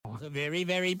Very,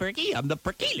 very perky. I'm the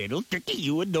perky little turkey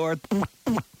you adore.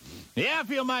 Yeah, I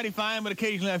feel mighty fine, but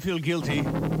occasionally I feel guilty.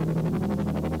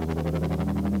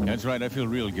 That's right, I feel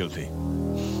real guilty.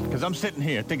 Because I'm sitting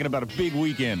here thinking about a big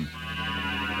weekend.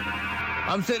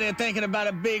 I'm sitting here thinking about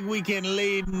a big weekend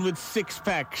laden with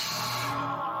six-packs.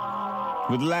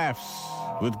 With laughs.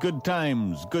 With good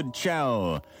times. Good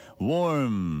chow.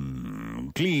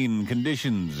 Warm. Clean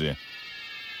conditions. And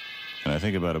I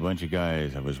think about a bunch of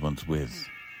guys I was once with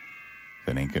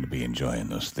that ain't going to be enjoying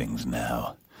those things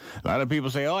now. A lot of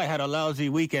people say, oh, I had a lousy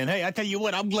weekend. Hey, I tell you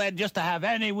what, I'm glad just to have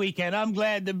any weekend. I'm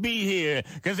glad to be here.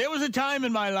 Because there was a time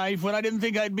in my life when I didn't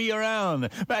think I'd be around.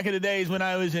 Back in the days when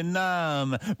I was in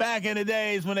Nam. Back in the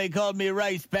days when they called me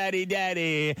Rice Patty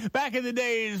Daddy. Back in the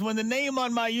days when the name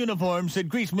on my uniform said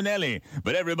Greasman Ellie.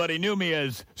 But everybody knew me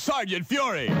as Sergeant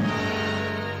Fury.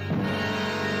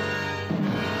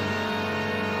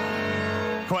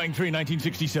 Crying Tree,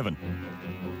 1967.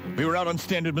 We were out on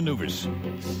standard maneuvers.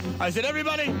 I said,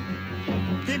 everybody,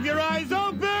 keep your eyes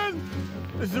open.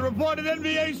 This is a reported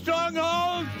NBA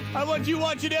stronghold. I want you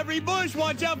watching every bush.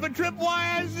 Watch out for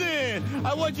tripwires.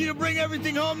 I want you to bring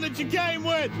everything home that you came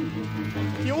with.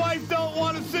 Your wife don't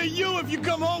want to see you if you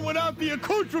come home without the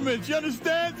accoutrements. You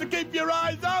understand? So keep your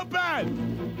eyes open.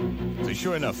 So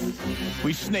sure enough,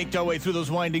 we snaked our way through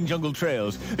those winding jungle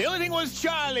trails. The only thing was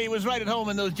Charlie was right at home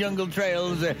in those jungle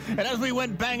trails. And as we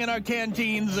went banging our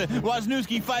canteens,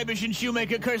 Wozniewski, Fibish, and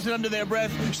Shoemaker cursing under their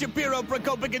breath, Shapiro,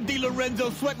 Prokopic, and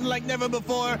DiLorenzo sweating like never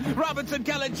before, Robinson,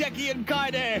 Kalachecki, and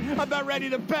Carter about ready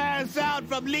to pass out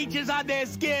from leeches on their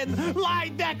skin,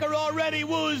 Linedecker already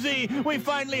woozy. We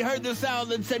finally heard the sound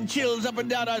that sent chills up and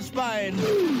down our spine.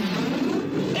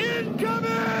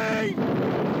 Incoming!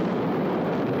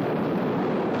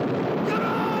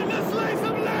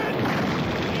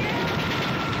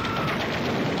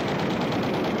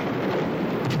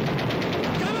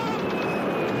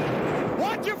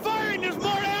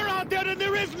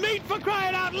 Meat for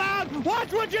crying out loud!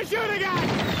 Watch what you're shooting at!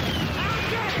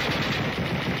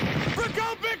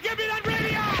 Prokopic, give me that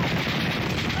radio!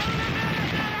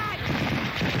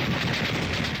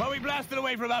 Well, we blasted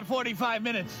away for about 45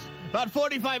 minutes. About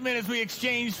 45 minutes we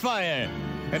exchanged fire.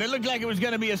 And it looked like it was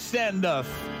going to be a standoff.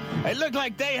 It looked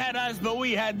like they had us, but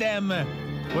we had them.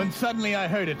 When suddenly I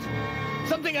heard it.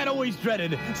 Something I'd always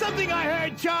dreaded. Something I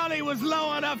heard Charlie was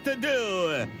low enough to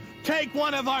do. Take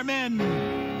one of our men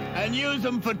and use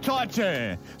them for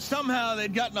torture. Somehow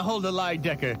they'd gotten a hold of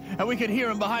Linedecker, and we could hear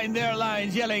them behind their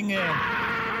lines yelling.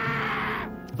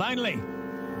 Finally,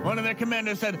 one of their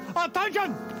commanders said,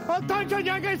 Attention! Attention,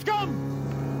 Yankee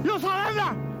scum! You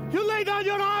surrender! You lay down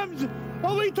your arms,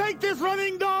 or we take this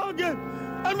running dog,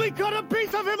 and we cut a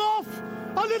piece of him off,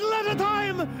 a little at a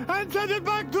time, and send it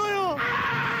back to you!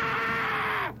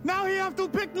 Now he have to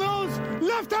pick nose,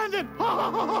 left-handed!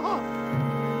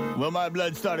 Well, my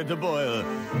blood started to boil.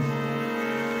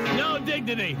 No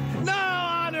dignity. No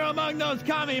honor among those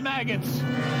commie maggots.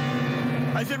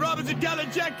 I said, Robinson,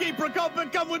 Kalachecki,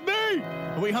 Prokopic, come with me.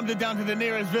 And we humped it down to the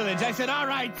nearest village. I said, all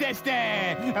right, sister.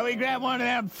 And we grabbed one of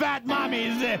them fat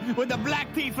mommies with the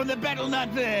black teeth from the betel nut.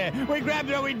 We grabbed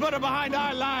her and we put her behind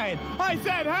our line. I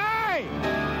said, hey!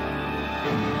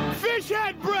 Fish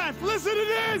head breath. Listen to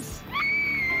this.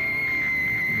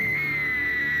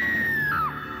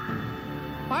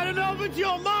 I don't know if it's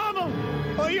your mama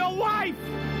or your wife,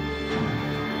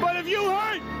 but if you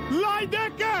hurt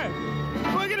Linedecker,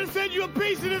 we're going to send you a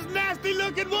piece of this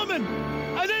nasty-looking woman,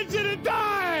 and then she's going to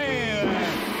die.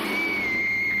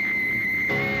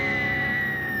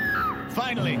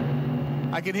 Finally,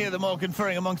 I could hear them all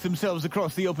conferring amongst themselves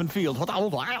across the open field. All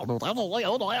the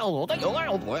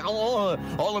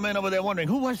men over there wondering,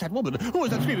 who was that woman? Who was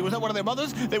that screaming? Was that one of their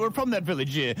mothers? They were from that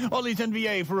village. All these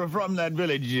NVA were from that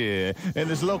village. And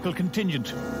this local contingent.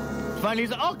 Finally, he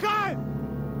said, okay!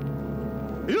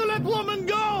 You let women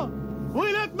go!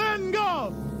 We let men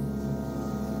go!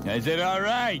 I said, all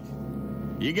right.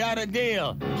 You got a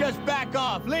deal. Just back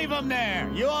off. Leave them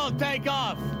there. You all take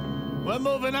off. We're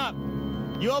moving up.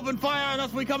 You open fire on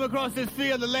us, we come across this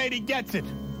field, the lady gets it.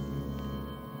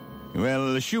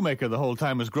 Well, the Shoemaker the whole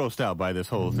time was grossed out by this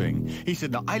whole thing. He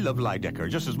said, now, I love Linedecker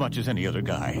just as much as any other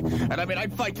guy. And I mean,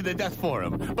 I'd fight to the death for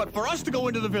him. But for us to go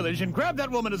into the village and grab that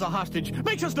woman as a hostage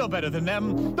makes us no better than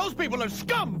them. Those people are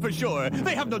scum, for sure.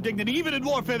 They have no dignity. Even in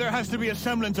warfare, there has to be a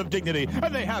semblance of dignity.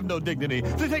 And they have no dignity.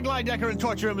 To take Linedecker and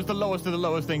torture him is the lowest of the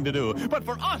lowest thing to do. But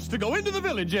for us to go into the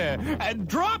village and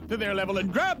drop to their level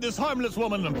and grab this harmless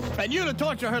woman, and you to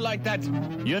torture her like that,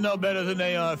 you're no better than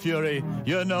they are, Fury.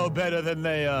 You're no better than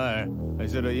they are. I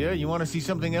said, yeah, you want to see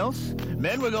something else?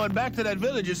 Men, we're going back to that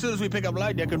village as soon as we pick up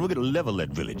light deck, and we're going to level that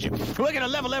village. We're going to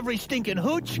level every stinking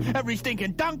hooch, every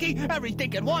stinking donkey, every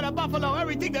stinking water buffalo,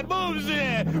 everything that moves.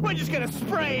 We're just going to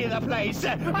spray the place.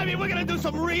 I mean, we're going to do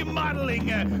some remodeling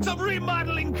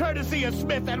courtesy of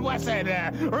Smith and Wesson.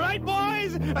 Right,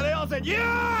 boys? And they all said,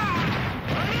 yeah!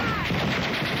 All right!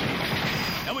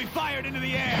 And we fired into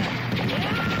the air.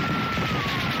 Yeah!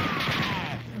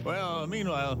 Well,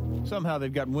 meanwhile, somehow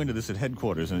they'd gotten wind of this at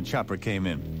headquarters, and a chopper came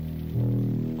in.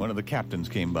 One of the captains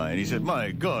came by, and he said,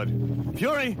 my God,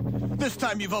 Fury, this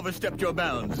time you've overstepped your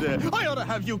bounds. I ought to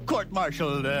have you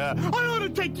court-martialed. I ought to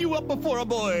take you up before a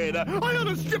Boyd. I ought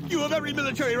to strip you of every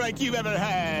military rank you've ever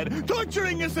had.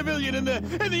 Torturing a civilian in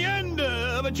the end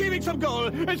of achieving some goal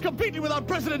is completely without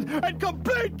precedent and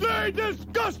completely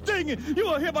disgusting. You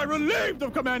are hereby relieved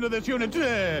of command of this unit,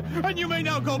 and you may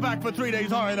now go back for 3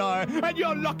 days R&R, and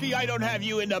you're lucky I don't have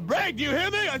you in the brig. Do you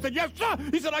hear me? I said, yes, sir.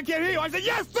 He said, I can't hear you. I said,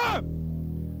 yes, sir.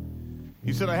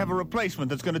 He said, I have a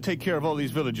replacement that's going to take care of all these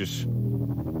villagers.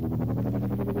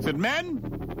 He said, men,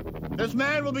 this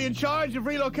man will be in charge of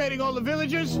relocating all the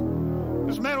villagers.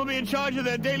 This man will be in charge of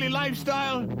their daily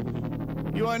lifestyle.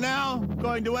 You are now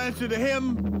going to answer to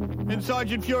him in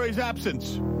Sergeant Fury's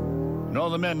absence. And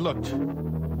all the men looked.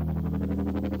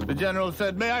 The general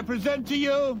said, may I present to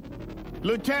you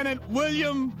Lieutenant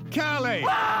William Calley.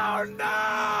 Oh,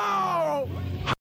 no!